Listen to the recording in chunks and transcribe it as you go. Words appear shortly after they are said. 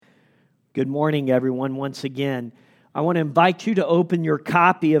Good morning, everyone, once again. I want to invite you to open your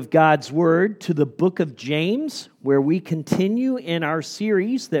copy of God's Word to the book of James, where we continue in our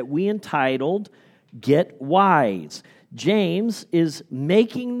series that we entitled, Get Wise. James is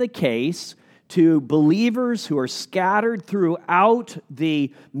making the case to believers who are scattered throughout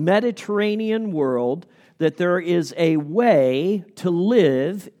the Mediterranean world that there is a way to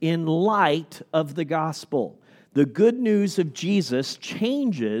live in light of the gospel. The good news of Jesus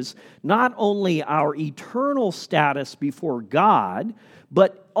changes not only our eternal status before God,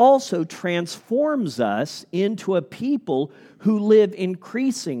 but also transforms us into a people who live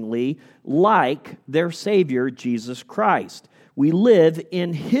increasingly like their Savior, Jesus Christ. We live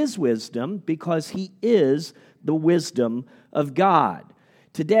in His wisdom because He is the wisdom of God.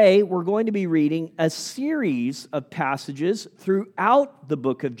 Today, we're going to be reading a series of passages throughout the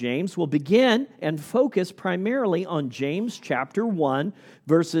book of James. We'll begin and focus primarily on James chapter 1,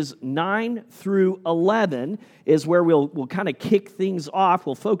 verses 9 through 11 is where we'll kind of kick things off.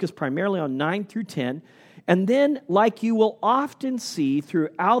 We'll focus primarily on 9 through 10. And then, like you will often see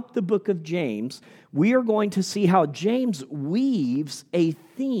throughout the book of James, we are going to see how James weaves a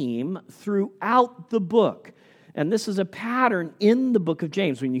theme throughout the book. And this is a pattern in the book of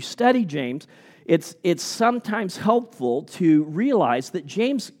James. When you study James, it's sometimes helpful to realize that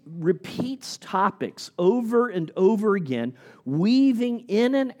James repeats topics over and over again, weaving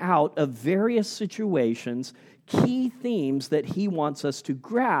in and out of various situations. Key themes that he wants us to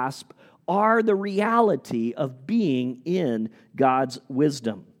grasp are the reality of being in God's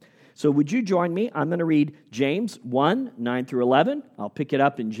wisdom. So would you join me? I'm going to read James 1, 9 through 11. I'll pick it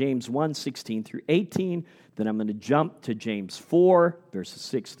up in James 1, 16 through 18. Then I'm going to jump to James 4, verses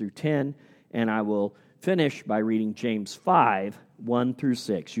 6 through 10. And I will finish by reading James 5, 1 through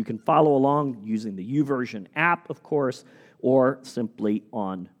 6. You can follow along using the YouVersion app, of course, or simply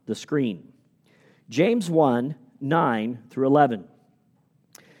on the screen. James 1, 9 through 11.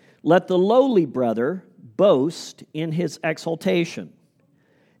 Let the lowly brother boast in his exaltation,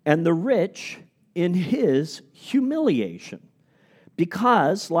 and the rich in his humiliation,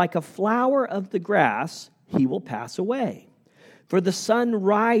 because like a flower of the grass, he will pass away. For the sun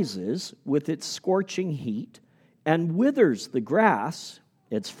rises with its scorching heat and withers the grass,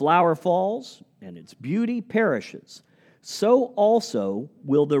 its flower falls, and its beauty perishes. So also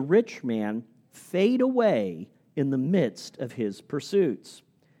will the rich man fade away in the midst of his pursuits.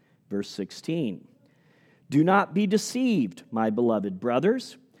 Verse 16. Do not be deceived, my beloved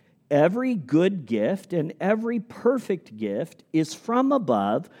brothers. Every good gift and every perfect gift is from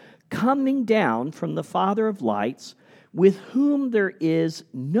above, coming down from the Father of lights, with whom there is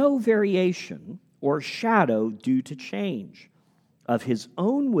no variation or shadow due to change. Of his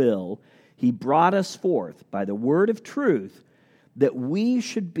own will, he brought us forth by the word of truth, that we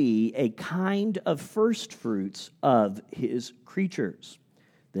should be a kind of first fruits of his creatures.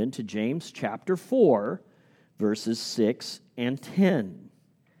 Then to James chapter 4, verses 6 and 10.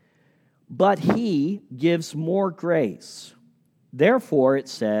 But he gives more grace. Therefore, it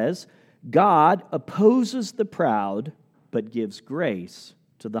says, God opposes the proud, but gives grace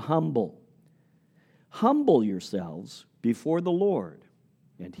to the humble. Humble yourselves before the Lord,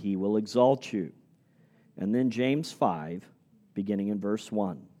 and he will exalt you. And then James 5, beginning in verse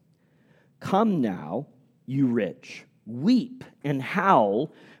 1. Come now, you rich, weep and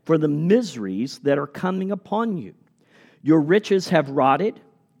howl for the miseries that are coming upon you. Your riches have rotted,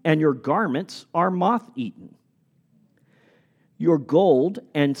 and your garments are moth-eaten. Your gold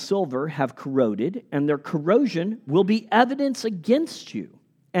and silver have corroded, and their corrosion will be evidence against you,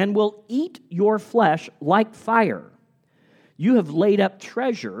 and will eat your flesh like fire. You have laid up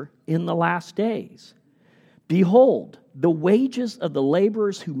treasure in the last days. Behold, the wages of the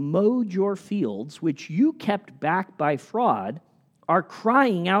laborers who mowed your fields, which you kept back by fraud, are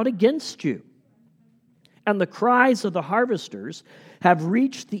crying out against you. And the cries of the harvesters have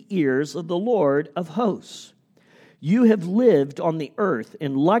reached the ears of the Lord of hosts. You have lived on the earth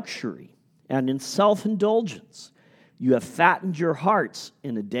in luxury and in self-indulgence. You have fattened your hearts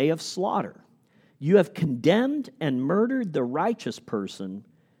in a day of slaughter. You have condemned and murdered the righteous person.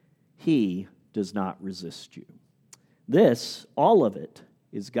 He does not resist you. This, all of it,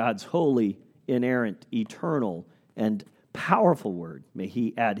 is God's holy, inerrant, eternal, and powerful word. May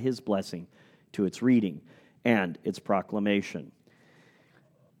He add His blessing to its reading and its proclamation.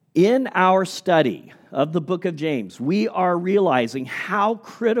 In our study of the book of James, we are realizing how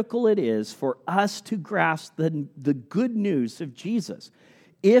critical it is for us to grasp the good news of Jesus.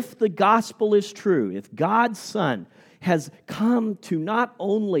 If the gospel is true, if God's Son has come to not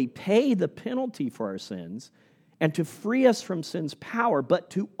only pay the penalty for our sins and to free us from sin's power, but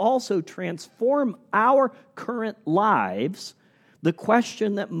to also transform our current lives, the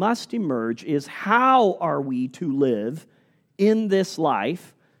question that must emerge is, how are we to live in this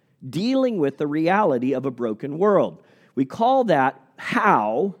life dealing with the reality of a broken world? We call that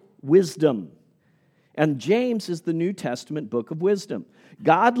how wisdom. And James is the New Testament book of wisdom.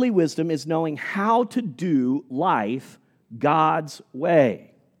 Godly wisdom is knowing how to do life God's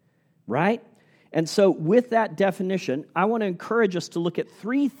way, right? And so with that definition, I want to encourage us to look at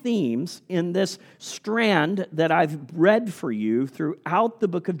three themes in this strand that I've read for you throughout the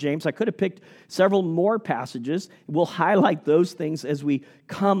book of James. I could have picked several more passages. We'll highlight those things as we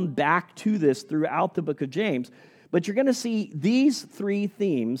come back to this throughout the book of James. But you're going to see these three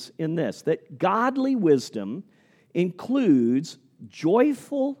themes in this, that godly wisdom includes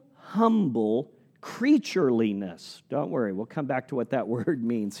joyful, humble creatureliness. Don't worry, we'll come back to what that word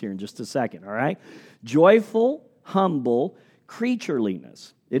means here in just a second, all right? Joyful, humble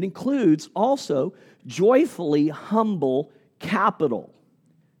creatureliness. It includes also joyfully humble capital,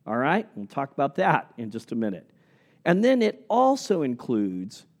 all right? We'll talk about that in just a minute. And then it also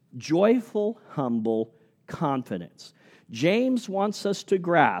includes joyful, humble confidence. James wants us to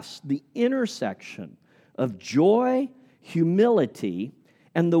grasp the intersection of joy, humility,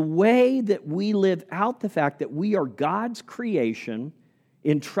 and the way that we live out the fact that we are God's creation,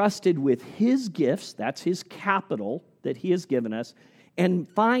 entrusted with His gifts, that's His capital that He has given us, and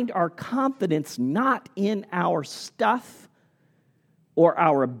find our confidence not in our stuff or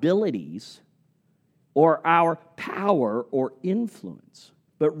our abilities or our power or influence,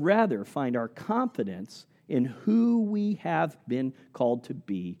 but rather find our confidence in who we have been called to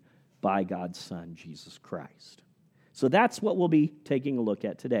be by God's Son, Jesus Christ. So that's what we'll be taking a look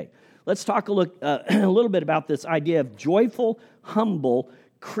at today. Let's talk a little bit about this idea of joyful, humble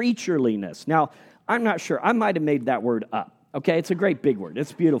creatureliness. Now, I'm not sure. I might have made that word up. Okay, it's a great big word.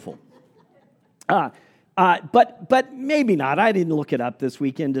 It's beautiful. But maybe not. I didn't look it up this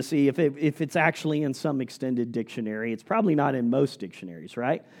weekend to see if it's actually in some extended dictionary. It's probably not in most dictionaries,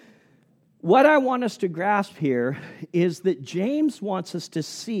 right? What I want us to grasp here is that James wants us to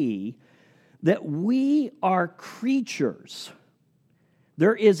see that we are creatures.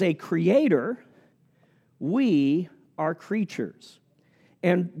 There is a creator. We are creatures.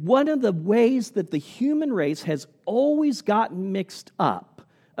 And one of the ways that the human race has always gotten mixed up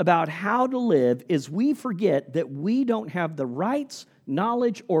about how to live is we forget that we don't have the rights,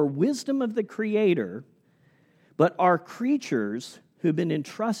 knowledge, or wisdom of the Creator, but are creatures who've been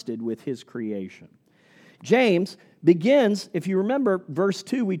entrusted with His creation. James begins, if you remember, verse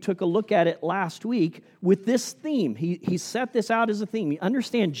 2, we took a look at it last week, with this theme. He set this out as a theme. You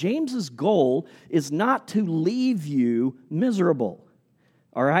understand, James's goal is not to leave you miserable,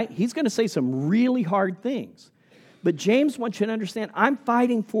 all right? He's going to say some really hard things. But James wants you to understand, I'm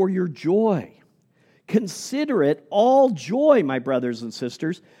fighting for your joy. Consider it all joy, my brothers and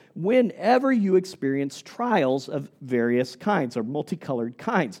sisters, whenever you experience trials of various kinds or multicolored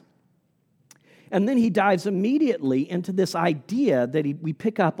kinds. And then he dives immediately into this idea that we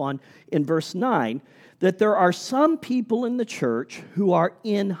pick up on in verse 9, that there are some people in the church who are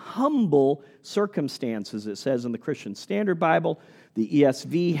in humble circumstances. It says in the Christian Standard Bible, the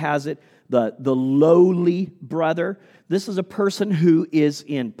ESV has it, the lowly brother. This is a person who is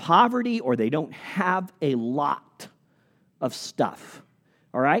in poverty or they don't have a lot of stuff.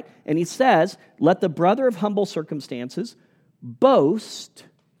 All right? And he says, let the brother of humble circumstances boast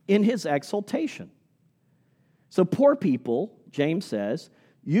in his exaltation. So poor people, James says,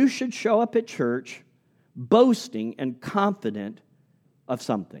 you should show up at church boasting and confident of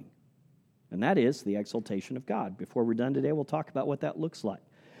something. And that is the exaltation of God. Before we're done today, we'll talk about what that looks like.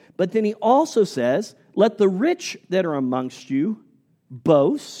 But then he also says, let the rich that are amongst you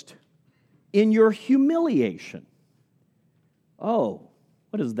boast in your humiliation. Oh,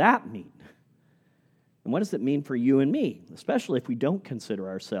 what does that mean? And what does it mean for you and me, especially if we don't consider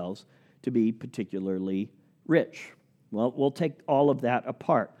ourselves to be particularly rich? Well, we'll take all of that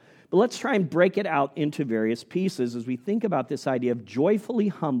apart. But let's try and break it out into various pieces as we think about this idea of joyfully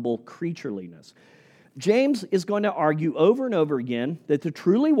humble creatureliness. James is going to argue over and over again that the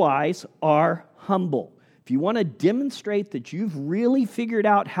truly wise are humble. If you want to demonstrate that you've really figured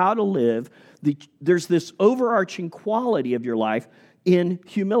out how to live, there's this overarching quality of your life in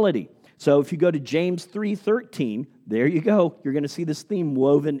humility. So if you go to James 3:13, there you go. You're going to see this theme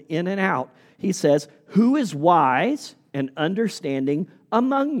woven in and out. He says, who is wise and understanding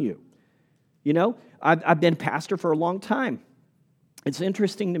among you? You know, I've been pastor for a long time. It's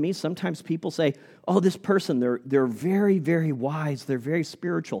interesting to me, sometimes people say, oh, this person, they're very, very wise, they're very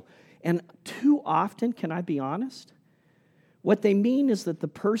spiritual. And too often, can I be honest? What they mean is that the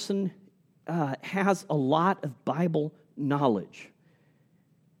person has a lot of Bible knowledge.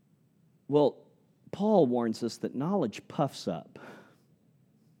 Well, Paul warns us that knowledge puffs up.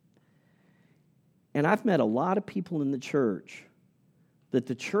 And I've met a lot of people in the church that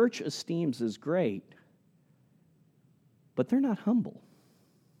the church esteems as great, but they're not humble.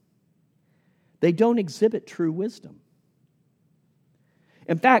 They don't exhibit true wisdom.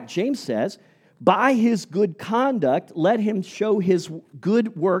 In fact, James says, by his good conduct, let him show his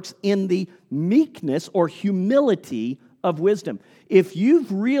good works in the meekness or humility of wisdom. If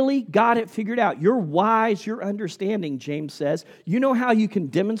you've really got it figured out, you're wise, you're understanding, James says, you know how you can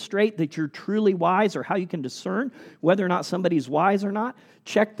demonstrate that you're truly wise or how you can discern whether or not somebody's wise or not?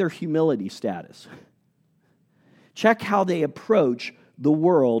 Check their humility status. Check how they approach the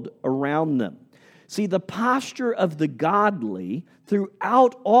world around them. See, the posture of the godly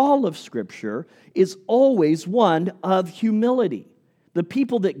throughout all of Scripture is always one of humility. The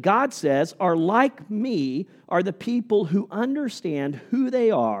people that God says are like me are the people who understand who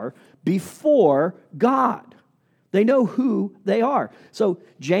they are before God. They know who they are. So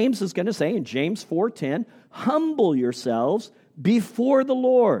James is going to say in James 4:10, humble yourselves before the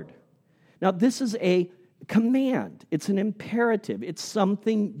Lord. Now, this is a command. It's an imperative. It's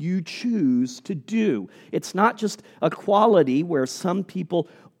something you choose to do. It's not just a quality where some people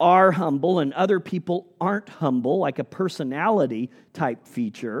are humble and other people aren't humble, like a personality type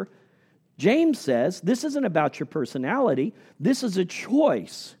feature. James says this isn't about your personality. This is a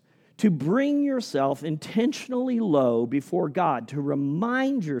choice to bring yourself intentionally low before God, to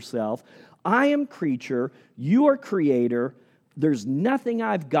remind yourself, I am creature, you are creator, there's nothing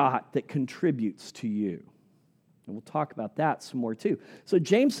I've got that contributes to you. And we'll talk about that some more too. So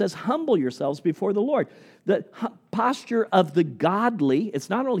James says, humble yourselves before the Lord. The posture of the godly, it's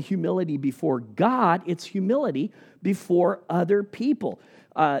not only humility before God, it's humility before other people.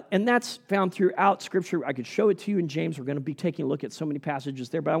 And that's found throughout Scripture. I could show it to you in James. We're going to be taking a look at so many passages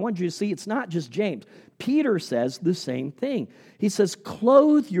there. But I want you to see it's not just James. Peter says the same thing. He says,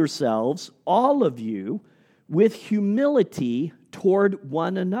 clothe yourselves, all of you, with humility toward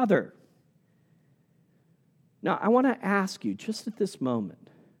one another. Now, I want to ask you, just at this moment,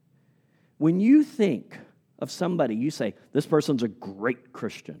 when you think of somebody, you say, this person's a great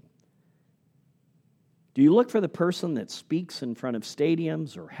Christian. Do you look for the person that speaks in front of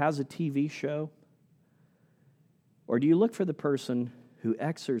stadiums or has a TV show? Or do you look for the person who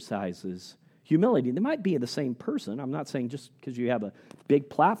exercises humility? They might be the same person. I'm not saying just because you have a big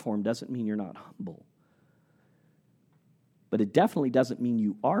platform doesn't mean you're not humble. But it definitely doesn't mean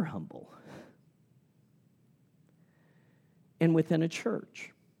you are humble. And within a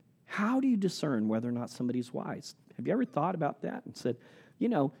church, how do you discern whether or not somebody's wise? Have you ever thought about that and said, you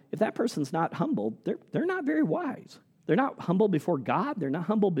know, if that person's not humble, they're not very wise. They're not humble before God. They're not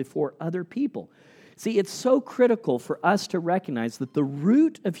humble before other people. See, it's so critical for us to recognize that the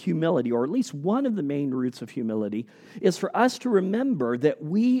root of humility, or at least one of the main roots of humility, is for us to remember that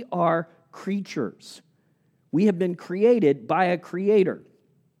we are creatures. We have been created by a creator.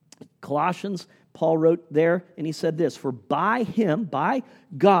 Colossians, Paul wrote there, and he said this, for by him, by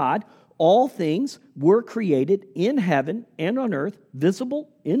God, all things were created in heaven and on earth, visible,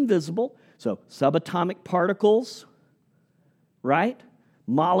 invisible. So subatomic particles, right?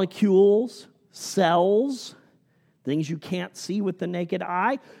 Molecules, cells, things you can't see with the naked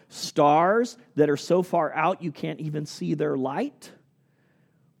eye, stars that are so far out you can't even see their light.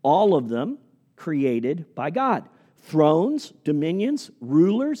 All of them created by God. Thrones, dominions,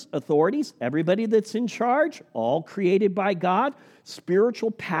 rulers, authorities, everybody that's in charge, all created by God. Spiritual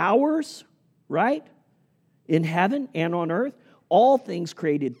powers, right? In heaven and on earth, all things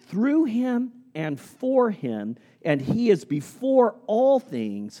created through him and for him, and he is before all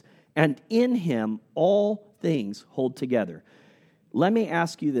things, and in him all things hold together. Let me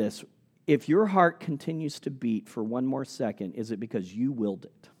ask you this. If your heart continues to beat for one more second, is it because you willed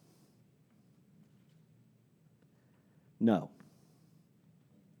it? No.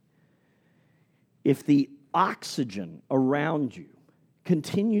 If the oxygen around you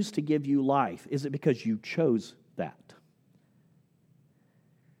continues to give you life, is it because you chose that?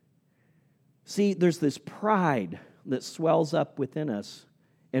 See, there's this pride that swells up within us,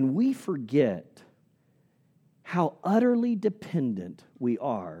 and we forget how utterly dependent we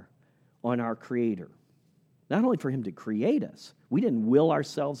are on our Creator. Not only for him to create us, we didn't will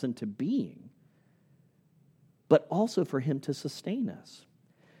ourselves into being, but also for him to sustain us.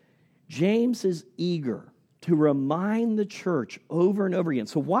 James is eager to remind the church over and over again.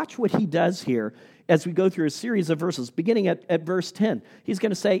 So watch what he does here as we go through a series of verses, beginning at verse 10. He's going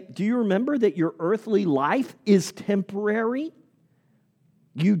to say, do you remember that your earthly life is temporary?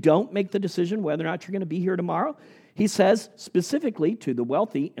 You don't make the decision whether or not you're going to be here tomorrow. He says specifically to the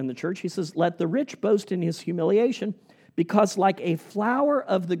wealthy in the church, he says, let the rich boast in his humiliation, because like a flower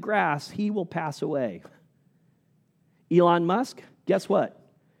of the grass, he will pass away. Elon Musk, guess what?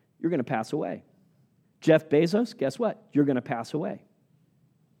 You're going to pass away. Jeff Bezos, guess what? You're going to pass away.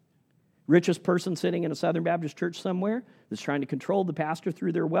 Richest person sitting in a Southern Baptist church somewhere that's trying to control the pastor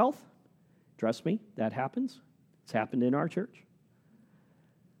through their wealth. Trust me, that happens. It's happened in our church.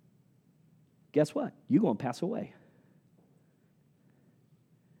 Guess what? You're going to pass away.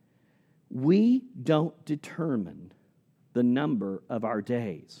 We don't determine the number of our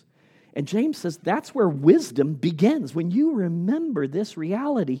days. And James says that's where wisdom begins, when you remember this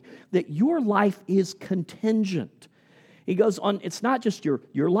reality that your life is contingent. He goes on, it's not just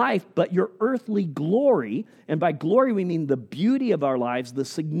your life, but your earthly glory. And by glory, we mean the beauty of our lives, the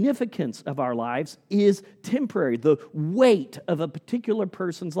significance of our lives is temporary. The weight of a particular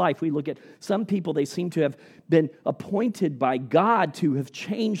person's life. We look at some people, they seem to have been appointed by God to have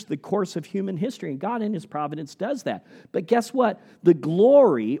changed the course of human history. And God in His providence does that. But guess what? The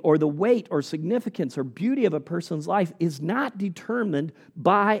glory or the weight or significance or beauty of a person's life is not determined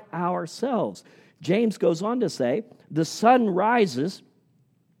by ourselves. James goes on to say, the sun rises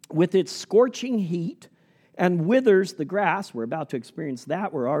with its scorching heat and withers the grass. We're about to experience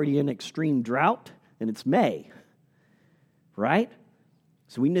that. We're already in extreme drought, and it's May, right?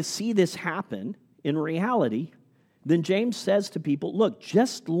 So we need to see this happen in reality. Then James says to people, look,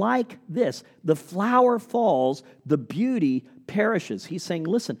 just like this, the flower falls, the beauty perishes. He's saying,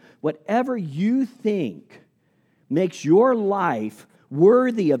 listen, whatever you think makes your life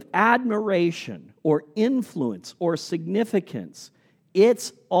worthy of admiration or influence or significance,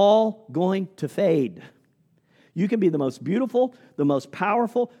 it's all going to fade. You can be the most beautiful, the most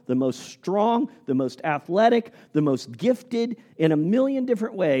powerful, the most strong, the most athletic, the most gifted in a million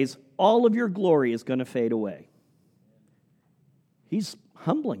different ways. All of your glory is going to fade away. He's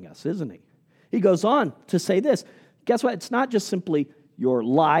humbling us, isn't he? He goes on to say this. Guess what? It's not just simply your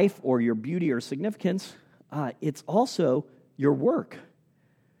life or your beauty or significance. It's also your work.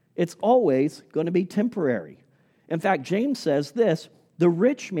 It's always going to be temporary. In fact, James says this, the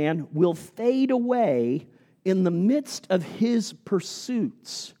rich man will fade away in the midst of his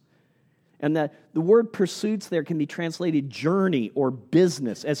pursuits. And the word pursuits there can be translated journey or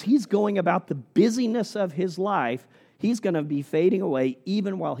business. As he's going about the busyness of his life, he's going to be fading away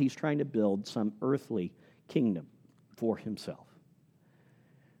even while he's trying to build some earthly kingdom for himself.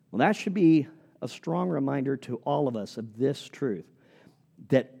 Well, that should be a strong reminder to all of us of this truth,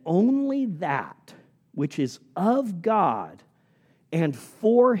 that only that which is of God and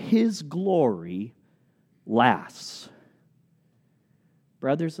for His glory lasts.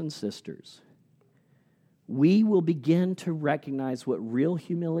 Brothers and sisters, we will begin to recognize what real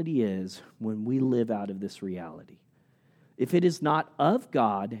humility is when we live out of this reality. If it is not of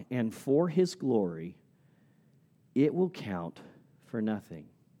God and for His glory, it will count for nothing.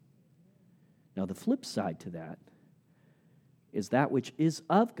 Now, the flip side to that is that which is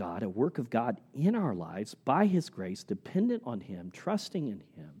of God, a work of God in our lives, by His grace, dependent on Him, trusting in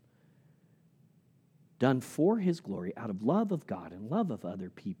Him, done for His glory, out of love of God and love of other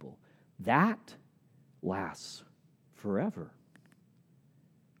people. That lasts forever.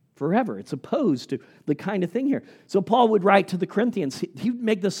 Forever. It's opposed to the kind of thing here. So Paul would write to the Corinthians, he'd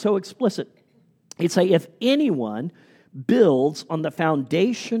make this so explicit. He'd say, if anyone builds on the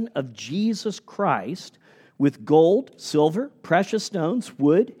foundation of Jesus Christ with gold, silver, precious stones,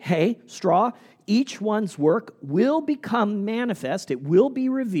 wood, hay, straw, each one's work will become manifest. It will be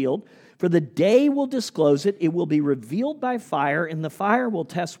revealed, for the day will disclose it. It will be revealed by fire, and the fire will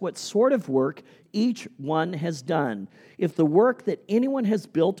test what sort of work each one has done. If the work that anyone has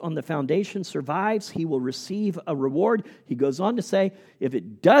built on the foundation survives, he will receive a reward. He goes on to say, if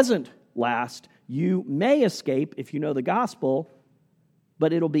it doesn't last, you may escape if you know the gospel,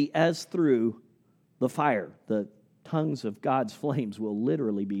 but it'll be as through the fire. The tongues of God's flames will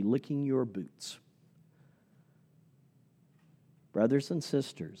literally be licking your boots. Brothers and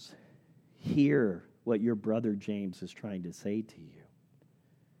sisters, hear what your brother James is trying to say to you.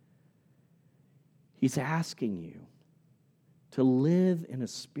 He's asking you to live in a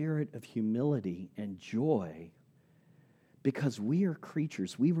spirit of humility and joy, because we are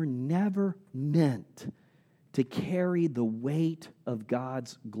creatures. We were never meant to carry the weight of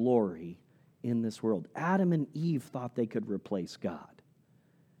God's glory in this world. Adam and Eve thought they could replace God.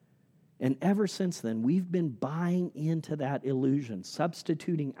 And ever since then, we've been buying into that illusion,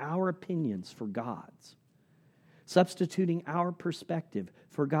 substituting our opinions for God's, substituting our perspective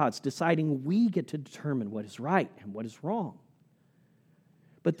for God's, deciding we get to determine what is right and what is wrong.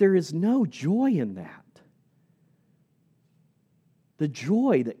 But there is no joy in that. The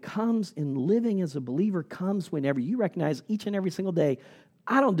joy that comes in living as a believer comes whenever you recognize each and every single day,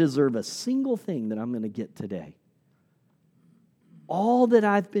 I don't deserve a single thing that I'm going to get today. All that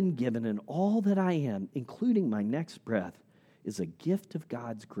I've been given and all that I am, including my next breath, is a gift of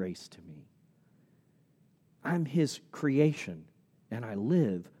God's grace to me. I'm His creation, and I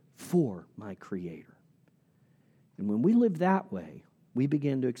live for my Creator. And when we live that way, we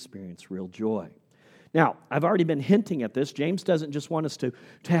begin to experience real joy. Now, I've already been hinting at this. James doesn't just want us to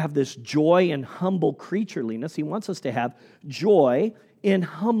have this joy and humble creatureliness. He wants us to have joy in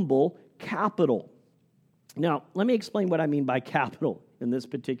humble capital. Now, let me explain what I mean by capital in this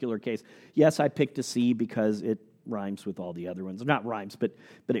particular case. Yes, I picked a C because it rhymes with all the other ones. Not rhymes, but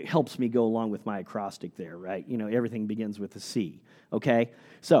it helps me go along with my acrostic there, right? You know, everything begins with a C, okay?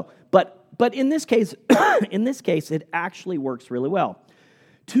 So, but in this case, it actually works really well.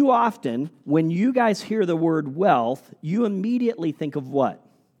 Too often, when you guys hear the word wealth, you immediately think of what?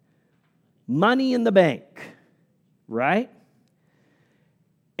 Money in the bank, right?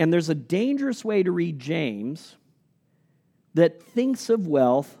 And there's a dangerous way to read James that thinks of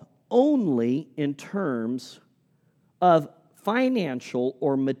wealth only in terms of financial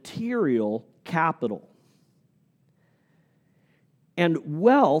or material capital. And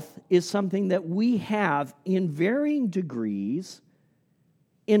wealth is something that we have in varying degrees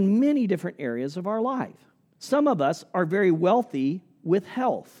in many different areas of our life. Some of us are very wealthy with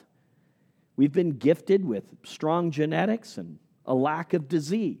health. We've been gifted with strong genetics and a lack of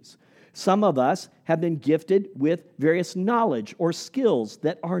disease. Some of us have been gifted with various knowledge or skills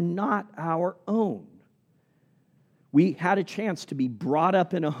that are not our own. We had a chance to be brought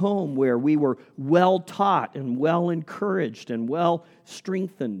up in a home where we were well taught and well encouraged and well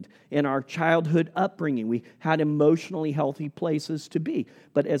strengthened in our childhood upbringing. We had emotionally healthy places to be.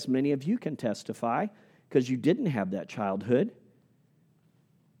 But as many of you can testify, because you didn't have that childhood,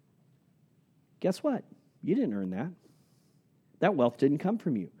 guess what? You didn't earn that. That wealth didn't come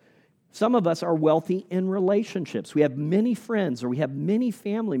from you. Some of us are wealthy in relationships. We have many friends or we have many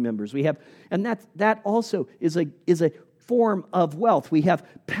family members. And that also is a form of wealth. We have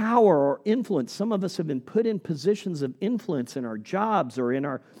power or influence. Some of us have been put in positions of influence in our jobs or in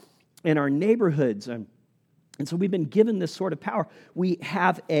our neighborhoods. And so we've been given this sort of power. We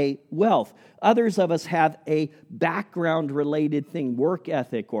have a wealth. Others of us have a background-related thing, work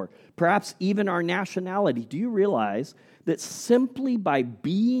ethic, or perhaps even our nationality. Do you realize that simply by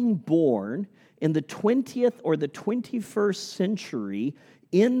being born in the 20th or the 21st century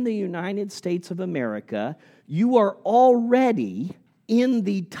in the United States of America, you are already in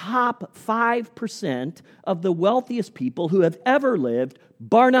the top 5% of the wealthiest people who have ever lived,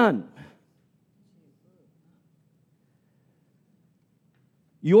 bar none?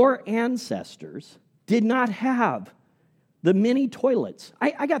 Your ancestors did not have the many toilets.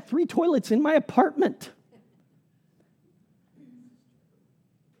 I got 3 toilets in my apartment.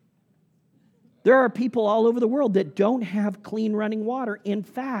 There are people all over the world that don't have clean running water. In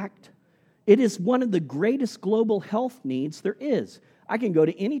fact, it is one of the greatest global health needs there is. I can go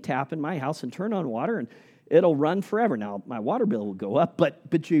to any tap in my house and turn on water and it'll run forever. Now, my water bill will go up,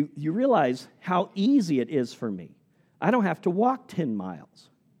 but you realize how easy it is for me. I don't have to walk 10 miles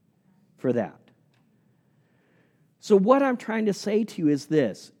for that. So what I'm trying to say to you is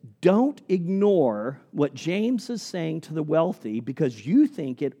this: don't ignore what James is saying to the wealthy because you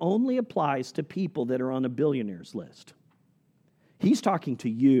think it only applies to people that are on a billionaires list. He's talking to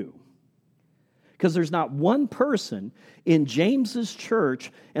you. Because there's not one person in James's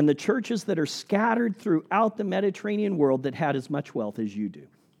church and the churches that are scattered throughout the Mediterranean world that had as much wealth as you do.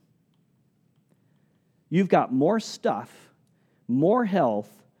 You've got more stuff, more health,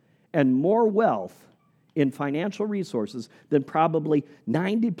 and more wealth in financial resources than probably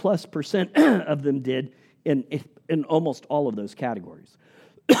 90+% of them did in almost all of those categories.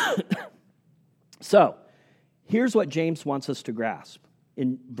 So, here's what James wants us to grasp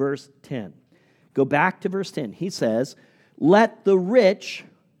in verse 10. Go back to verse 10. He says, let the rich,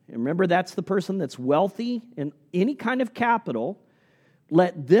 and remember that's the person that's wealthy in any kind of capital,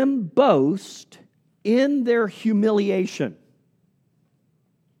 let them boast in their humiliation.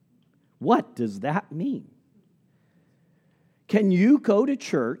 What does that mean? Can you go to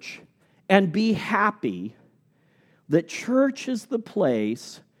church and be happy that church is the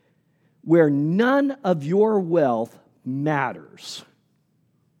place where none of your wealth matters?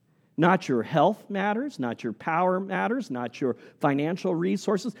 Not your health matters, not your power matters, not your financial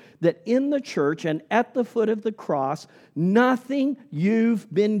resources. That in the church and at the foot of the cross, nothing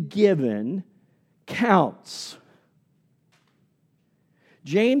you've been given counts.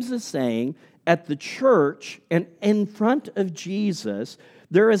 James is saying at the church and in front of Jesus,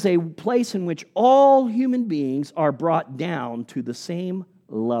 there is a place in which all human beings are brought down to the same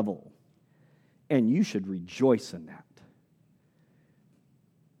level. And you should rejoice in that.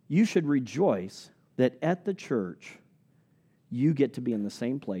 You should rejoice that at the church, you get to be in the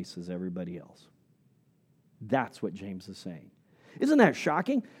same place as everybody else. That's what James is saying. Isn't that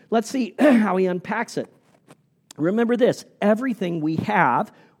shocking? Let's see how he unpacks it. Remember this, everything we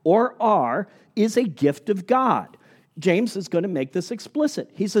have or are is a gift of God. James is going to make this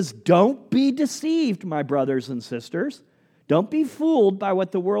explicit. He says, don't be deceived, my brothers and sisters. Don't be fooled by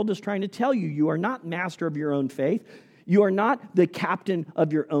what the world is trying to tell you. You are not master of your own faith. You are not the captain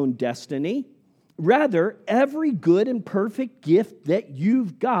of your own destiny. Rather, every good and perfect gift that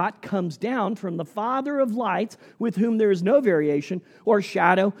you've got comes down from the Father of lights, with whom there is no variation or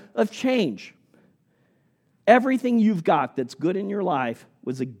shadow of change. Everything you've got that's good in your life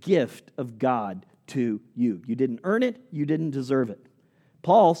was a gift of God to you. You didn't earn it. You didn't deserve it.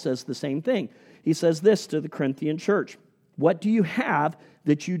 Paul says the same thing. He says this to the Corinthian church. What do you have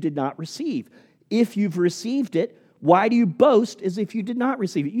that you did not receive? If you've received it, why do you boast as if you did not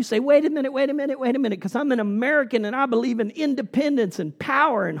receive it? You say, wait a minute, because I'm an American and I believe in independence and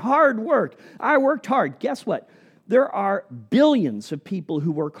power and hard work. I worked hard. Guess what? There are billions of people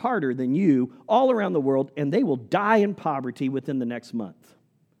who work harder than you all around the world, and they will die in poverty within the next month.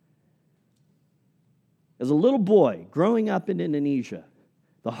 As a little boy growing up in Indonesia,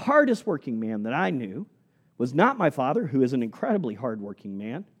 the hardest working man that I knew was not my father, who is an incredibly hardworking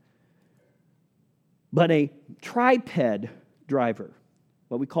man, but a triped driver,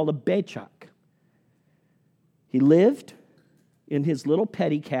 what we call a becak. He lived in his little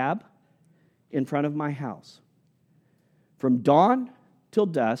pedicab in front of my house. From dawn till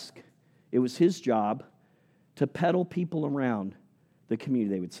dusk, it was his job to pedal people around the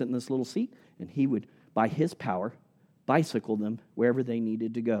community. They would sit in this little seat, and he would, by his power, bicycle them wherever they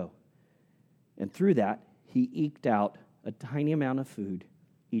needed to go. And through that, he eked out a tiny amount of food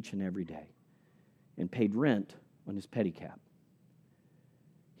each and every day and paid rent on his pedicab.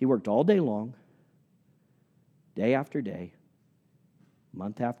 He worked all day long, day after day,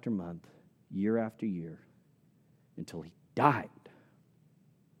 month after month, year after year, until he died.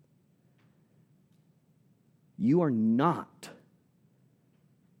 You are not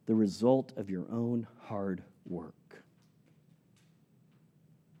the result of your own hard work.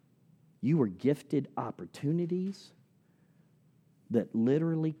 You were gifted opportunities that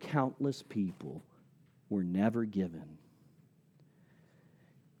literally countless people were never given.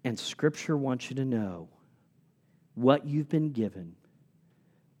 And Scripture wants you to know what you've been given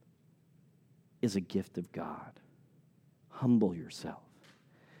is a gift of God. Humble yourself.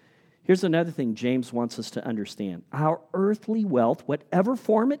 Here's another thing James wants us to understand. Our earthly wealth, whatever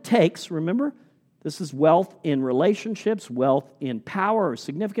form it takes, remember, this is wealth in relationships, wealth in power or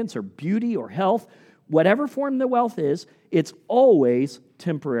significance or beauty or health. Whatever form the wealth is, it's always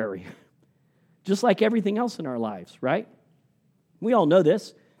temporary. Just like everything else in our lives, right? We all know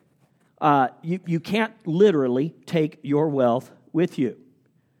this. You can't literally take your wealth with you,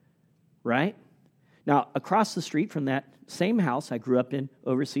 right? Now, across the street from that same house I grew up in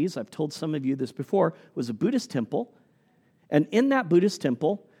overseas, I've told some of you this before, was a Buddhist temple. And in that Buddhist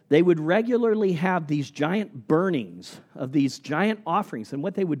temple, they would regularly have these giant burnings of these giant offerings. And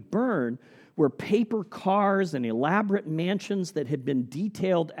what they would burn were paper cars and elaborate mansions that had been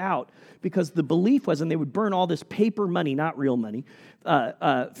detailed out, because the belief was, and they would burn all this paper money, not real money,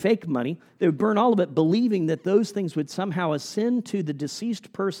 fake money. They would burn all of it, believing that those things would somehow ascend to the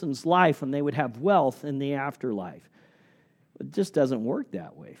deceased person's life and they would have wealth in the afterlife. It just doesn't work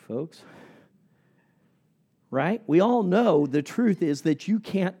that way, folks. Right? We all know the truth is that you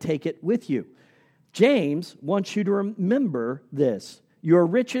can't take it with you. James wants you to remember this. Your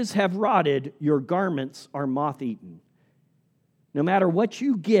riches have rotted, your garments are moth-eaten. No matter what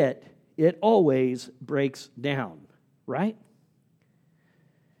you get, it always breaks down, right?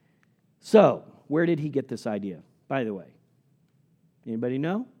 So, where did he get this idea, by the way? Anybody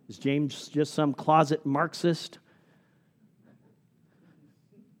know? Is James just some closet Marxist?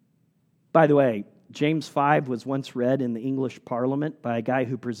 By the way, James 5 was once read in the English Parliament by a guy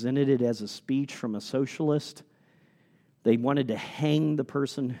who presented it as a speech from a socialist. They wanted to hang the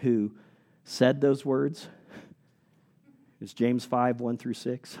person who said those words. It's James 5, 1 through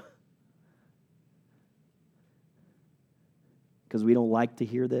 6. because we don't like to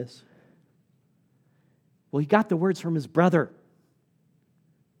hear this? Well, he got the words from his brother.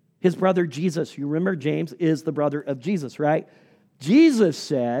 His brother Jesus. You remember James is the brother of Jesus, right? Jesus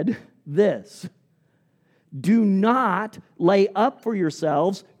said this, "Do not lay up for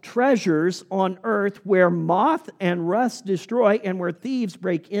yourselves treasures on earth where moth and rust destroy and where thieves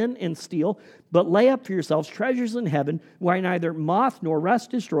break in and steal, but lay up for yourselves treasures in heaven where neither moth nor rust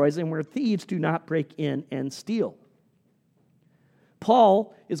destroys and where thieves do not break in and steal."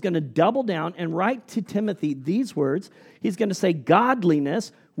 Paul is going to double down and write to Timothy these words. He's going to say,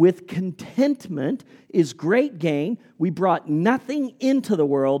 "Godliness with contentment is great gain. We brought nothing into the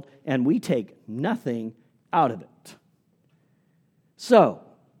world, and we take nothing out of it." So,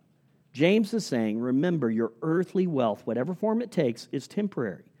 James is saying, remember, your earthly wealth, whatever form it takes, is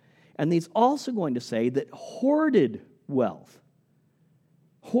temporary. And he's also going to say that hoarded wealth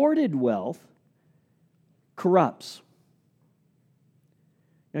corrupts.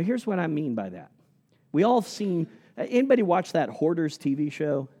 Now, here's what I mean by that. We all have seen, anybody watch that Hoarders TV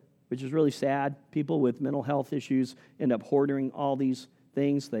show, which is really sad? People with mental health issues end up hoarding all these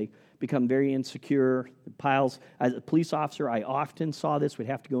things. They become very insecure. Piles. As a police officer, I often saw this. We'd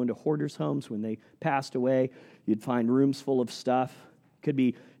have to go into hoarders' homes when they passed away. You'd find rooms full of stuff. Could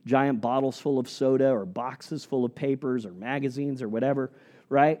be giant bottles full of soda or boxes full of papers or magazines or whatever,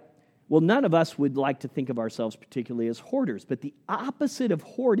 right? Well, none of us would like to think of ourselves particularly as hoarders, but the opposite of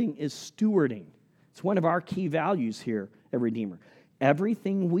hoarding is stewarding. It's one of our key values here at Redeemer.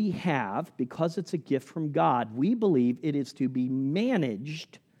 Everything we have, because it's a gift from God, we believe it is to be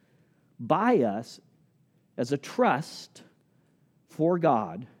managed by us as a trust for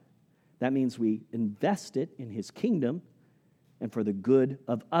God. That means we invest it in His kingdom and for the good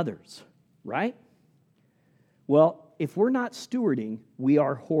of others, right? Well, if we're not stewarding, we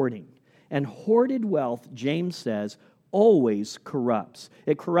are hoarding. And hoarded wealth, James says, always corrupts.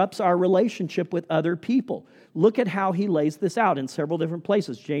 It corrupts our relationship with other people. Look at how he lays this out in several different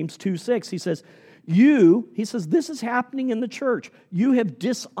places. James 2:6, he says, this is happening in the church. You have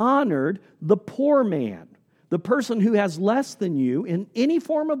dishonored the poor man, the person who has less than you in any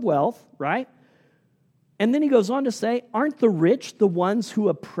form of wealth, right? And then he goes on to say, aren't the rich the ones who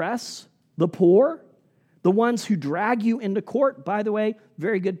oppress the poor? The ones who drag you into court? By the way,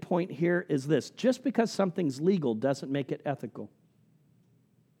 very good point here is this. Just because something's legal doesn't make it ethical.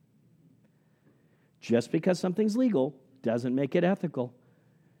 Just because something's legal doesn't make it ethical.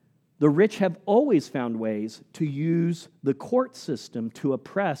 The rich have always found ways to use the court system to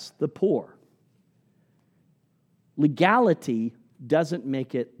oppress the poor. Legality doesn't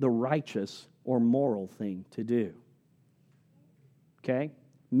make it the righteous or moral thing to do. Okay?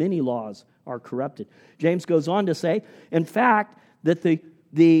 Many laws are corrupted. James goes on to say, in fact, that the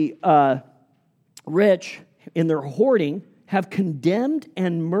rich in their hoarding have condemned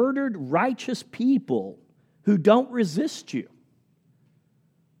and murdered righteous people who don't resist you.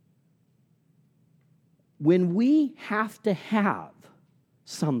 When we have to have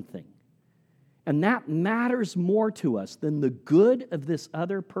something, and that matters more to us than the good of this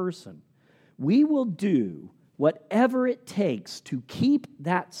other person, we will do whatever it takes to keep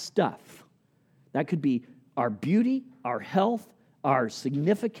that stuff. That could be our beauty, our health, our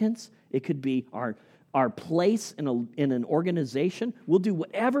significance. It could be our place in an organization. We'll do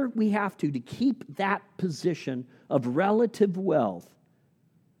whatever we have to keep that position of relative wealth.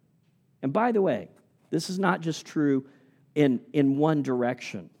 And by the way, this is not just true in one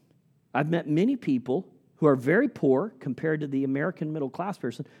direction. I've met many people who are very poor compared to the American middle class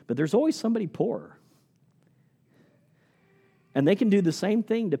person, but there's always somebody poorer. And they can do the same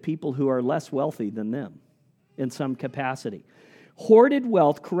thing to people who are less wealthy than them in some capacity. Hoarded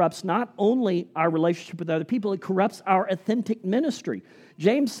wealth corrupts not only our relationship with other people, it corrupts our authentic ministry.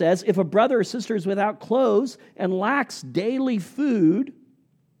 James says, if a brother or sister is without clothes and lacks daily food,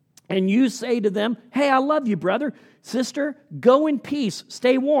 and you say to them, hey, I love you, brother, sister, go in peace,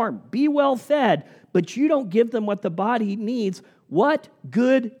 stay warm, be well fed, but you don't give them what the body needs, what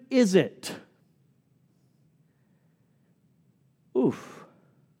good is it? Oof.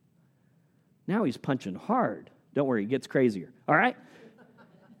 Now he's punching hard. Don't worry, it gets crazier. All right?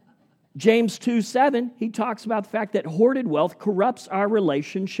 James 2:7, he talks about the fact that hoarded wealth corrupts our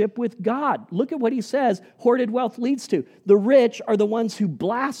relationship with God. Look at what he says hoarded wealth leads to. The rich are the ones who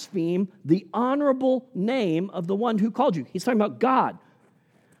blaspheme the honorable name of the one who called you. He's talking about God.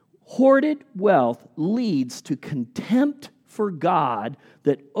 Hoarded wealth leads to contempt for God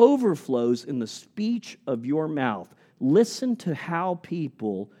that overflows in the speech of your mouth. Listen to how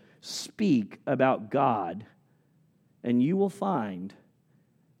people speak about God, and you will find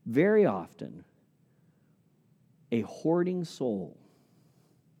very often a hoarding soul.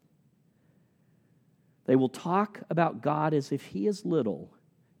 They will talk about God as if he is little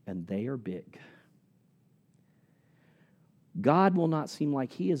and they are big. God will not seem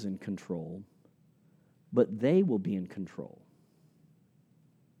like he is in control, but they will be in control.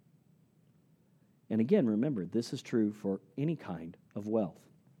 And again, remember, this is true for any kind of wealth.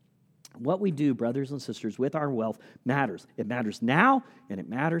 What we do, brothers and sisters, with our wealth matters. It matters now, and it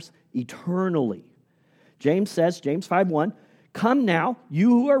matters eternally. James says, James 5:1, "Come now, you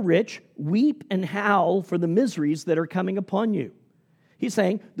who are rich, weep and howl for the miseries that are coming upon you." He's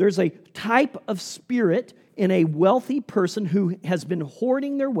saying there's a type of spirit in a wealthy person who has been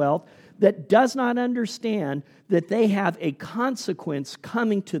hoarding their wealth that does not understand that they have a consequence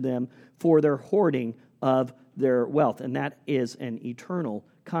coming to them for their hoarding of their wealth, and that is an eternal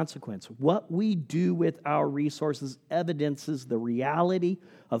consequence. What we do with our resources evidences the reality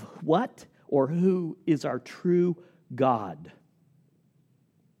of what or who is our true God.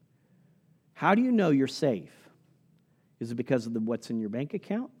 How do you know you're safe? Is it because of what's in your bank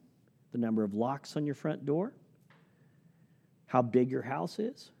account? The number of locks on your front door? How big your house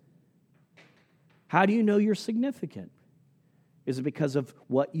is? How do you know you're significant? Is it because of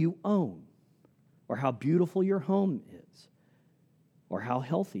what you own? Or how beautiful your home is? Or how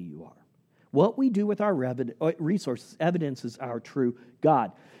healthy you are? What we do with our resources evidences our true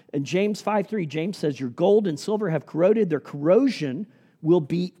God. In James 5:3, James says, "Your gold and silver have corroded. Their corrosion will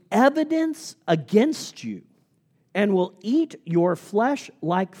be evidence against you and will eat your flesh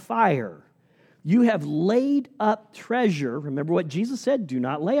like fire. You have laid up treasure." Remember what Jesus said? Do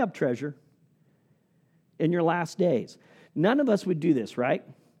not lay up treasure in your last days. None of us would do this, right?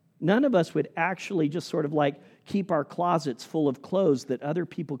 None of us would actually just sort of like keep our closets full of clothes that other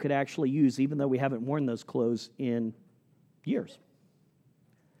people could actually use, even though we haven't worn those clothes in years.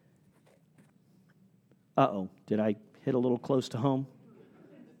 Uh-oh, did I hit a little close to home?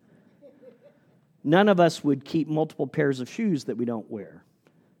 None of us would keep multiple pairs of shoes that we don't wear.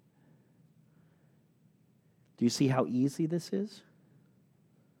 Do you see how easy this is?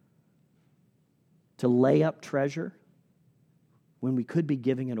 To lay up treasure when we could be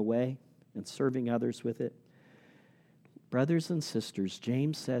giving it away and serving others with it. Brothers and sisters,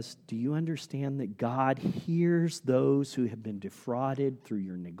 James says, do you understand that God hears those who have been defrauded through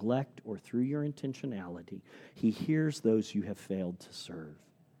your neglect or through your intentionality? He hears those you have failed to serve.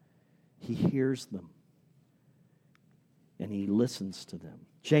 He hears them, and he listens to them.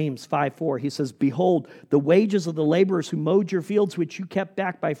 James 5:4, he says, "Behold, the wages of the laborers who mowed your fields, which you kept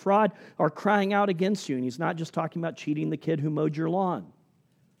back by fraud, are crying out against you." And he's not just talking about cheating the kid who mowed your lawn.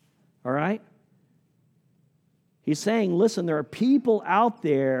 All right? He's saying, listen, there are people out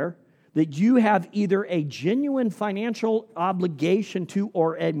there that you have either a genuine financial obligation to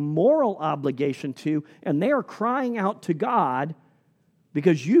or a moral obligation to, and they are crying out to God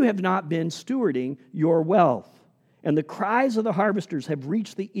because you have not been stewarding your wealth. And the cries of the harvesters have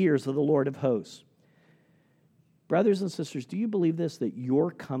reached the ears of the Lord of hosts. Brothers and sisters, do you believe this, that your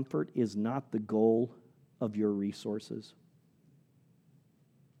comfort is not the goal of your resources?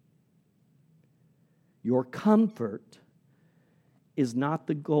 Your comfort is not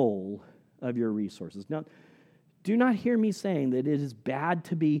the goal of your resources. Now, do not hear me saying that it is bad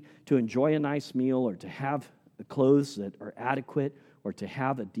to enjoy a nice meal or to have clothes that are adequate or to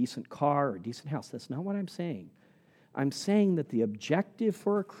have a decent car or a decent house. That's not what I'm saying. I'm saying that the objective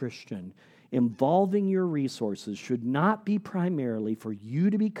for a Christian involving your resources should not be primarily for you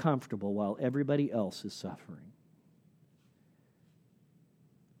to be comfortable while everybody else is suffering.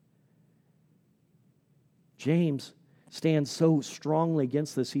 James stands so strongly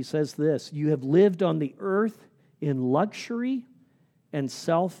against this. He says this, "You have lived on the earth in luxury and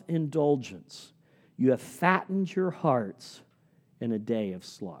self-indulgence. You have fattened your hearts in a day of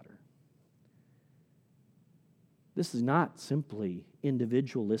slaughter." This is not simply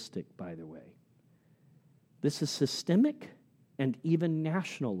individualistic, by the way. This is systemic and even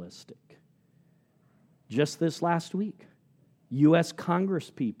nationalistic. Just this last week, U.S.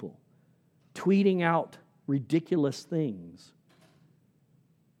 Congress people tweeting out ridiculous things,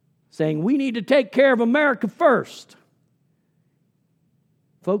 saying, "We need to take care of America first."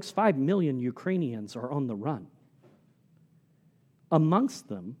 Folks, 5 million Ukrainians are on the run. Amongst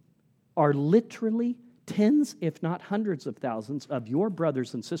them are literally tens, if not hundreds of thousands of your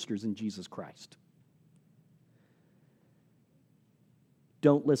brothers and sisters in Jesus Christ.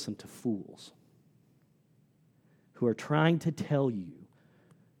 Don't listen to fools who are trying to tell you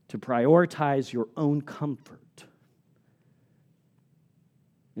to prioritize your own comfort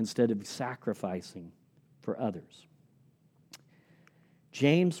instead of sacrificing for others.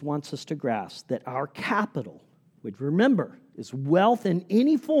 James wants us to grasp that our capital, which remember is wealth in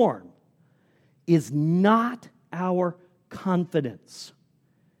any form, is not our confidence.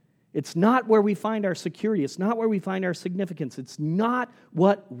 It's not where we find our security. It's not where we find our significance. It's not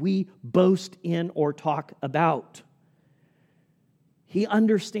what we boast in or talk about. He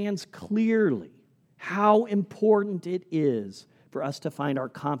understands clearly how important it is for us to find our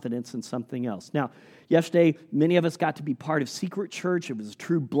confidence in something else. Now, yesterday, many of us got to be part of Secret Church. It was a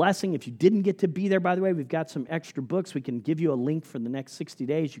true blessing. If you didn't get to be there, by the way, we've got some extra books. We can give you a link for the next 60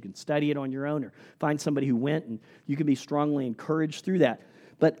 days. You can study it on your own or find somebody who went, and you can be strongly encouraged through that.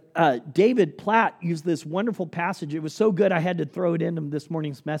 But David Platt used this wonderful passage. It was so good I had to throw it into this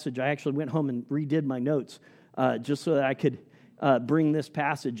morning's message. I actually went home and redid my notes just so that I could bring this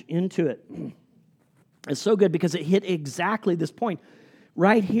passage into it. It's so good because it hit exactly this point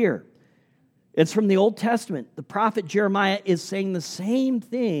right here. It's from the Old Testament. The prophet Jeremiah is saying the same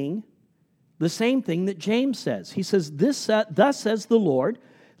thing that James says. He says, thus says the Lord,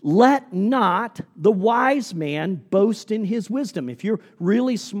 let not the wise man boast in his wisdom. If you're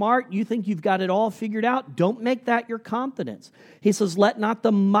really smart, you think you've got it all figured out, don't make that your confidence. He says, let not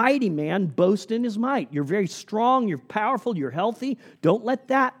the mighty man boast in his might. You're very strong, you're powerful, you're healthy. Don't let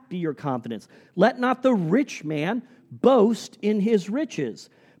that be your confidence. Let not the rich man boast in his riches,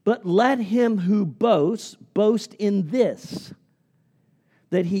 but let him who boasts boast in this,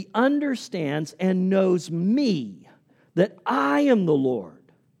 that he understands and knows me, that I am the Lord,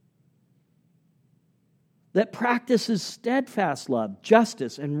 that practices steadfast love,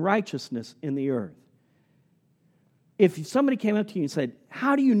 justice, and righteousness in the earth. If somebody came up to you and said,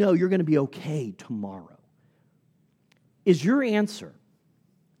 how do you know you're going to be okay tomorrow? Is your answer,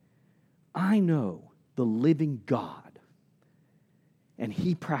 I know the living God, and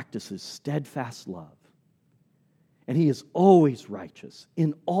He practices steadfast love, and He is always righteous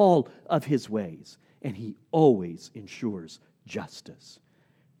in all of His ways, and He always ensures justice.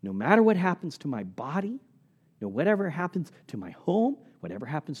 No matter what happens to my body, whatever happens to my home, whatever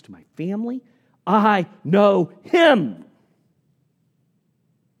happens to my family, I know Him.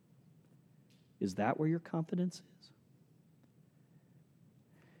 Is that where your confidence is?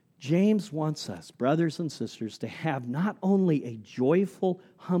 James wants us, brothers and sisters, to have not only a joyful,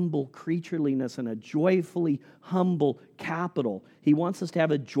 humble creatureliness and a joyfully humble capital. He wants us to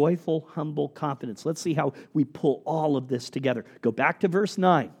have a joyful, humble confidence. Let's see how we pull all of this together. Go back to verse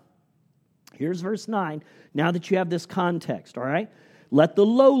 9. Here's verse 9, now that you have this context, all right? Let the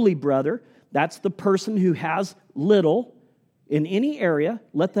lowly brother, that's the person who has little in any area,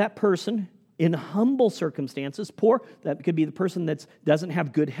 let that person in humble circumstances, poor, that could be the person that doesn't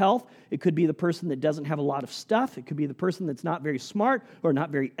have good health, it could be the person that doesn't have a lot of stuff, it could be the person that's not very smart or not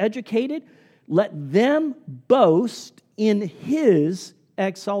very educated, let them boast in his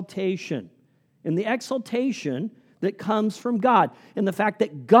exaltation. In the exaltation that comes from God, and the fact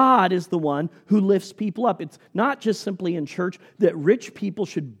that God is the one who lifts people up. It's not just simply in church that rich people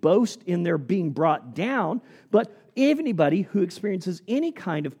should boast in their being brought down, but anybody who experiences any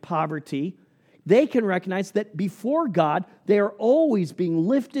kind of poverty, they can recognize that before God, they are always being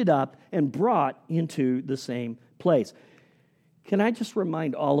lifted up and brought into the same place. Can I just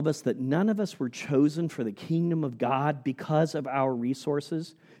remind all of us that none of us were chosen for the kingdom of God because of our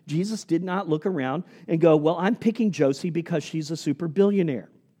resources? Jesus did not look around and go, well, I'm picking Josie because she's a super billionaire.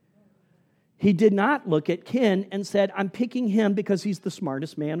 He did not look at Ken and said, I'm picking him because he's the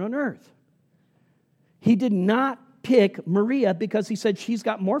smartest man on earth. He did not pick Maria because he said she's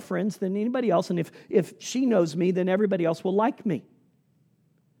got more friends than anybody else, and if she knows me, then everybody else will like me.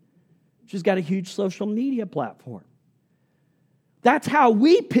 She's got a huge social media platform. That's how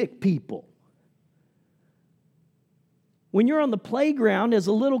we pick people. When you're on the playground as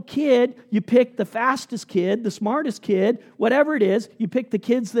a little kid, you pick the fastest kid, the smartest kid, whatever it is. You pick the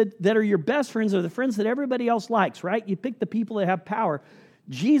kids that are your best friends or the friends that everybody else likes, right? You pick the people that have power.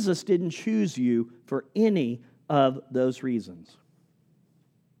 Jesus didn't choose you for any of those reasons.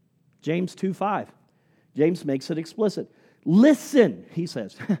 James 2:5. James makes it explicit. Listen, he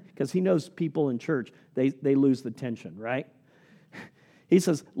says, because he knows people in church, they lose the tension, right? He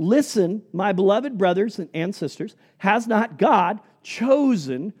says, listen, my beloved brothers and sisters, has not God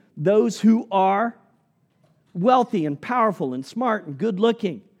chosen those who are wealthy and powerful and smart and good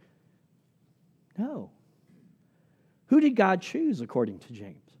looking? No. Who did God choose according to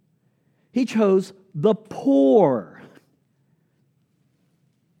James? He chose the poor.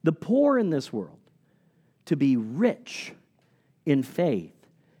 The poor in this world to be rich in faith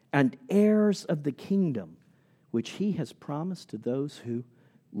and heirs of the kingdom which He has promised to those who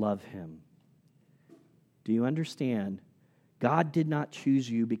love Him. Do you understand? God did not choose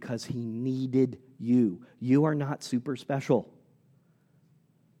you because He needed you. You are not super special.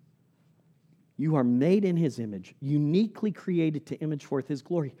 You are made in His image, uniquely created to image forth His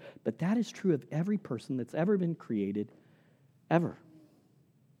glory. But that is true of every person that's ever been created, ever.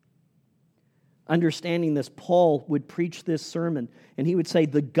 Understanding this, Paul would preach this sermon, and he would say,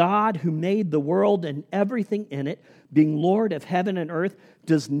 the God who made the world and everything in it, being Lord of heaven and earth,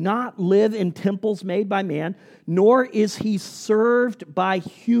 does not live in temples made by man, nor is He served by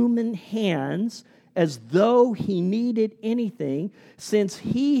human hands as though He needed anything, since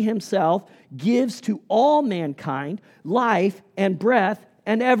He Himself gives to all mankind life and breath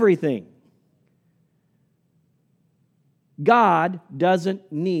and everything. God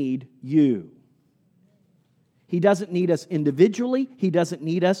doesn't need you. He doesn't need us individually. He doesn't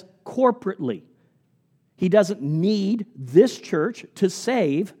need us corporately. He doesn't need this church to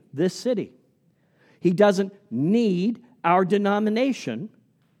save this city. He doesn't need our denomination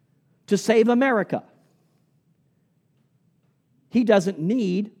to save America. He doesn't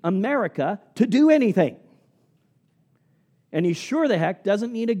need America to do anything. And He sure the heck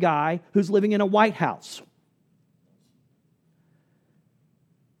doesn't need a guy who's living in a White House.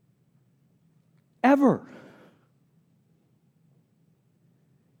 Ever.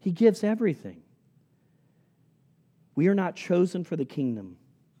 He gives everything. We are not chosen for the kingdom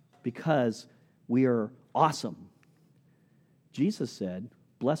because we are awesome. Jesus said,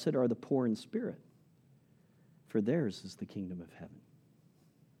 "Blessed are the poor in spirit, for theirs is the kingdom of heaven."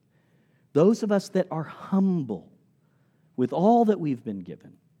 Those of us that are humble with all that we've been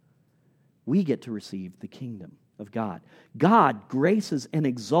given, we get to receive the kingdom of God. God graces and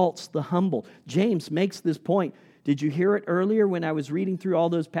exalts the humble. James makes this point. Did you hear it earlier when I was reading through all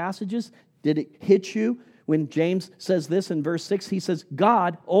those passages? Did it hit you when James says this in verse 6? He says,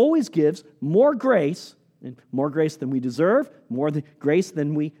 God always gives more grace than we deserve, more grace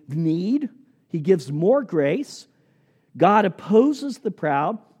than we need. He gives more grace. God opposes the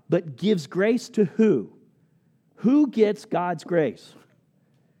proud, but gives grace to who? Who gets God's grace?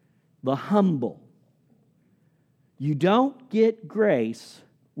 The humble. You don't get grace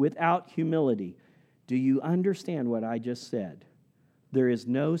without humility. Do you understand what I just said? There is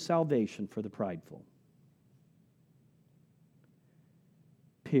no salvation for the prideful.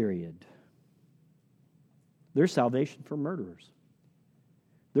 Period. There's salvation for murderers.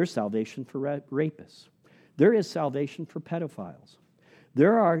 There's salvation for rapists. There is salvation for pedophiles.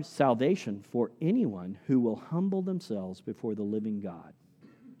 There are salvation for anyone who will humble themselves before the living God.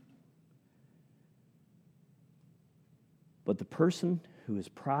 But the person who is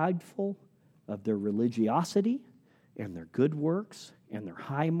prideful of their religiosity and their good works and their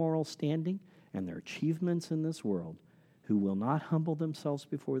high moral standing and their achievements in this world, who will not humble themselves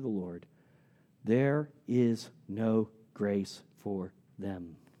before the Lord, there is no grace for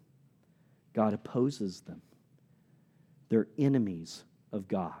them. God opposes them. They're enemies of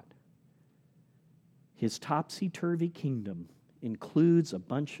God. His topsy-turvy kingdom includes a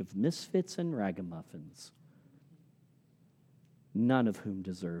bunch of misfits and ragamuffins, none of whom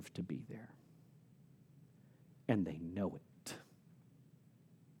deserve to be there. And they know it.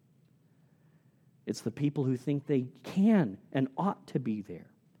 It's the people who think they can and ought to be there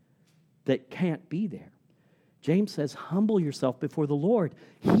that can't be there. James says, humble yourself before the Lord.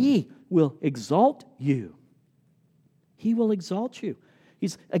 He will exalt you. He will exalt you.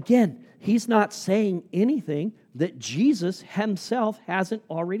 He's not saying anything that Jesus Himself hasn't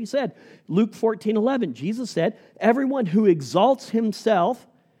already said. Luke 14:11, Jesus said, everyone who exalts himself,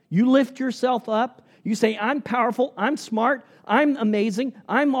 you lift yourself up, you say, I'm powerful, I'm smart, I'm amazing,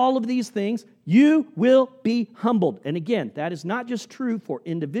 I'm all of these things, you will be humbled. And again, that is not just true for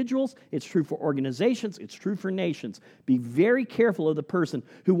individuals, it's true for organizations, it's true for nations. Be very careful of the person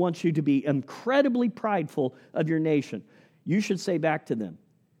who wants you to be incredibly prideful of your nation. You should say back to them,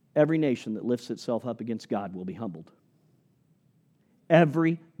 every nation that lifts itself up against God will be humbled.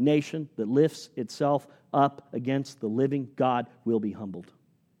 Every nation that lifts itself up against the living God will be humbled.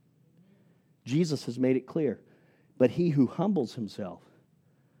 Jesus has made it clear. But he who humbles himself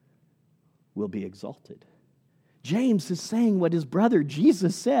will be exalted. James is saying what his brother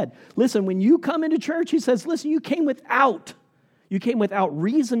Jesus said. Listen, when you come into church, he says, listen, you came without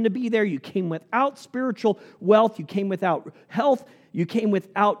reason to be there. You came without spiritual wealth. You came without health. You came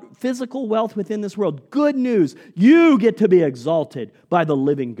without physical wealth within this world. Good news, you get to be exalted by the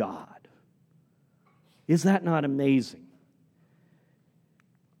living God. Is that not amazing?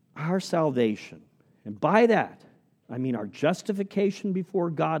 Our salvation, and by that, I mean our justification before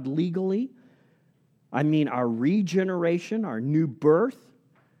God legally. I mean our regeneration, our new birth.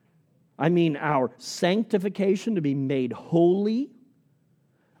 I mean our sanctification to be made holy.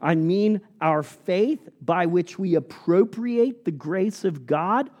 I mean our faith by which we appropriate the grace of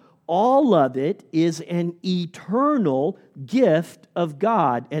God. All of it is an eternal gift of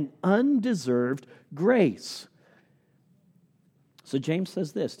God, an undeserved grace. So James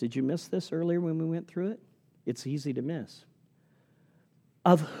says this. Did you miss this earlier when we went through it? It's easy to miss.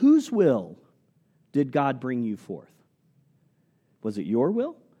 Of whose will did God bring you forth? Was it your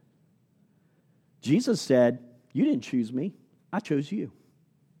will? Jesus said, you didn't choose me, I chose you.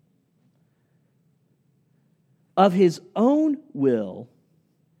 Of his own will,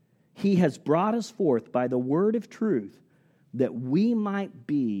 he has brought us forth by the word of truth, that we might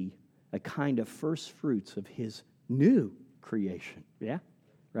be a kind of first fruits of his new creation. Yeah?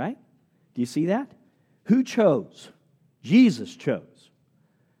 Right? Do you see that? Who chose? Jesus chose.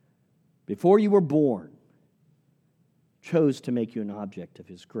 Before you were born, chose to make you an object of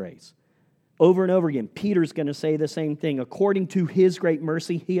his grace. Over and over again, Peter's going to say the same thing. According to his great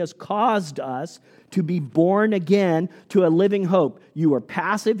mercy, he has caused us to be born again to a living hope. You are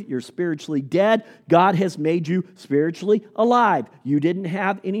passive, you're spiritually dead. God has made you spiritually alive. You didn't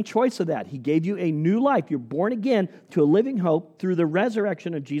have any choice of that. He gave you a new life. You're born again to a living hope through the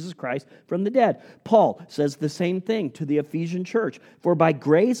resurrection of Jesus Christ from the dead. Paul says the same thing to the Ephesian church. For by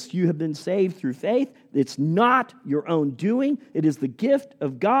grace you have been saved through faith. It's not your own doing. It is the gift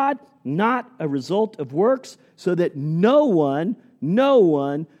of God, not a result of works, so that no one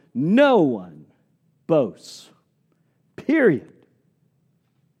boasts. Period.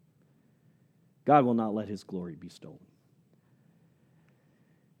 God will not let his glory be stolen.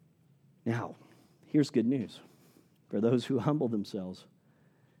 Now, here's good news. For those who humble themselves,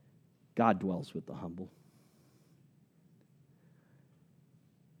 God dwells with the humble.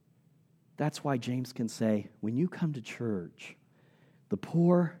 That's why James can say, when you come to church, the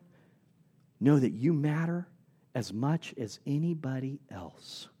poor know that you matter as much as anybody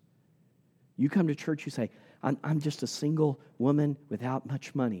else. You come to church, you say, I'm just a single woman without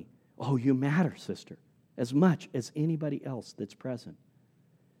much money. Oh, you matter, sister, as much as anybody else that's present.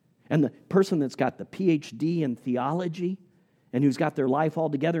 And the person that's got the PhD in theology and who's got their life all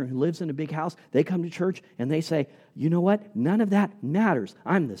together and who lives in a big house, they come to church and they say, you know what? None of that matters.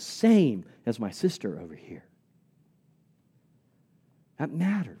 I'm the same as my sister over here. That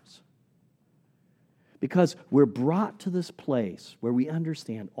matters. Because we're brought to this place where we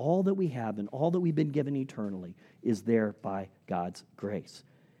understand all that we have and all that we've been given eternally is there by God's grace.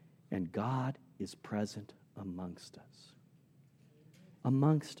 And God is present amongst us.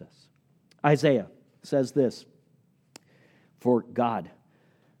 Amongst us. Isaiah says this, for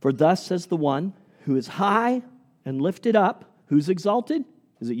thus says the one who is high and lifted up. Who's exalted?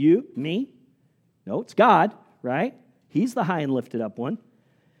 Is it you? Me? No, it's God, right? He's the high and lifted up one,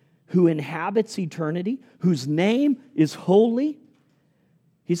 who inhabits eternity, whose name is holy.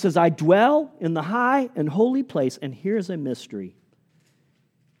 He says, I dwell in the high and holy place. And here's a mystery.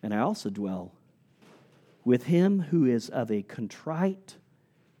 And I also dwell with him who is of a contrite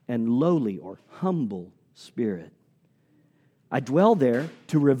and lowly or humble spirit. I dwell there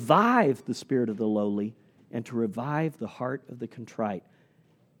to revive the spirit of the lowly and to revive the heart of the contrite.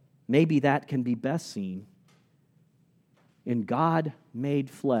 Maybe that can be best seen in God made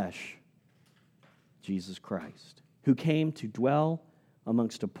flesh, Jesus Christ, who came to dwell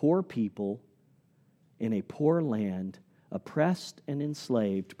amongst a poor people in a poor land, oppressed and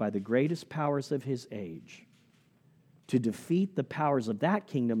enslaved by the greatest powers of his age, to defeat the powers of that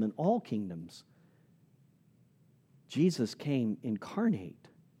kingdom and all kingdoms. Jesus came incarnate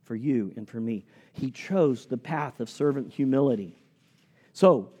for you and for me. He chose the path of servant humility.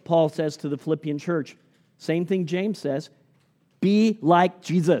 So, Paul says to the Philippian church, same thing James says, be like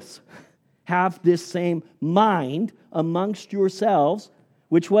Jesus. Have this same mind amongst yourselves,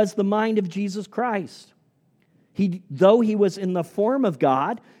 which was the mind of Jesus Christ. Though he was in the form of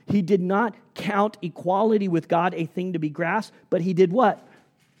God, he did not count equality with God a thing to be grasped, but he did what?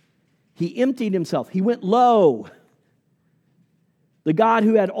 He emptied himself. He went low. The God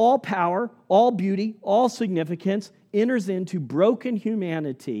who had all power, all beauty, all significance, enters into broken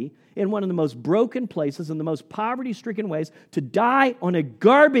humanity in one of the most broken places, in the most poverty-stricken ways, to die on a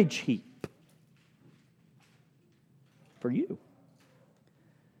garbage heap for you.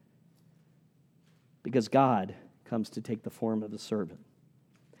 Because God comes to take the form of a servant.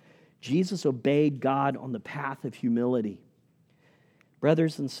 Jesus obeyed God on the path of humility.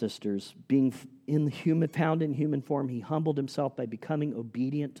 Brothers and sisters, being found in human form, he humbled himself by becoming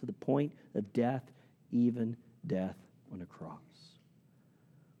obedient to the point of death, even death on a cross.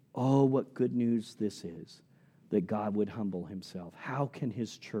 Oh, what good news this is, that God would humble himself. How can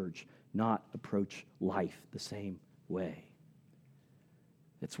his church not approach life the same way?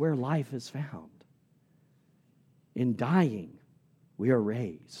 It's where life is found. In dying, we are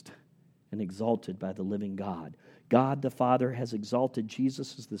raised and exalted by the living God. God the Father has exalted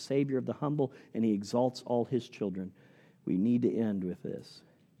Jesus as the Savior of the humble, and He exalts all His children. We need to end with this.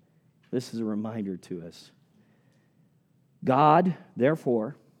 This is a reminder to us. God,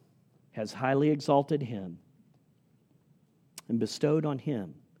 therefore, has highly exalted Him and bestowed on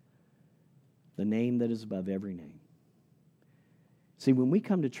Him the name that is above every name. See, when we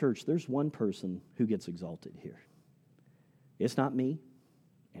come to church, there's one person who gets exalted here. It's not me,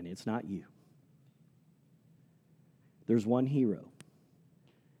 and it's not you. There's one hero,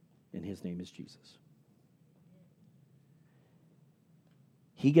 and His name is Jesus.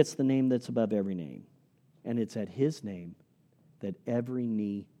 He gets the name that's above every name, and it's at His name that every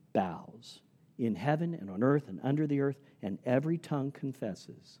knee bows in heaven and on earth and under the earth, and every tongue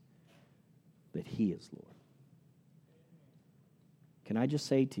confesses that He is Lord. Can I just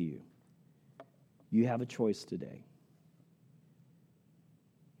say to you, you have a choice today.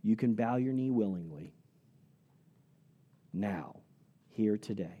 You can bow your knee willingly, now, here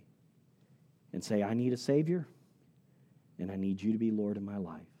today, and say, I need a Savior, and I need you to be Lord of my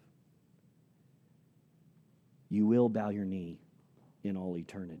life. You will bow your knee in all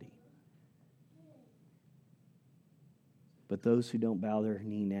eternity. But those who don't bow their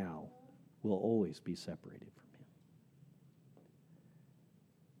knee now will always be separated from Him.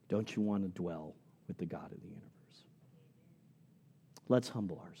 Don't you want to dwell with the God of the universe? Let's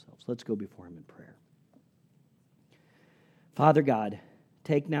humble ourselves. Let's go before Him in prayer. Father God,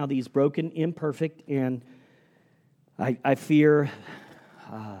 take now these broken, imperfect, and I fear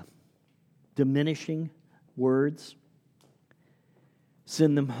diminishing words.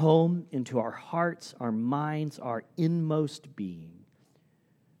 Send them home into our hearts, our minds, our inmost being.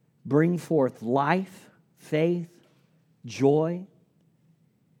 Bring forth life, faith, joy.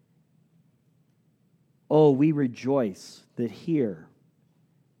 Oh, we rejoice that here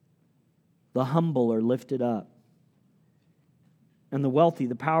the humble are lifted up, and the wealthy,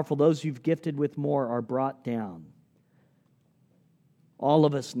 the powerful, those you've gifted with more are brought down. All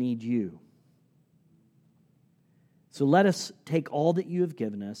of us need you. So let us take all that you have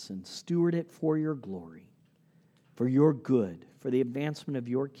given us and steward it for your glory, for your good, for the advancement of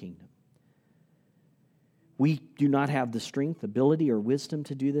your kingdom. We do not have the strength, ability, or wisdom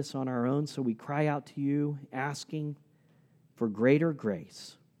to do this on our own, so we cry out to you, asking for greater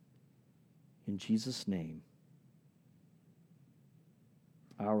grace. In Jesus' name,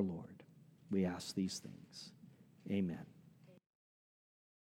 our Lord, we ask these things. Amen.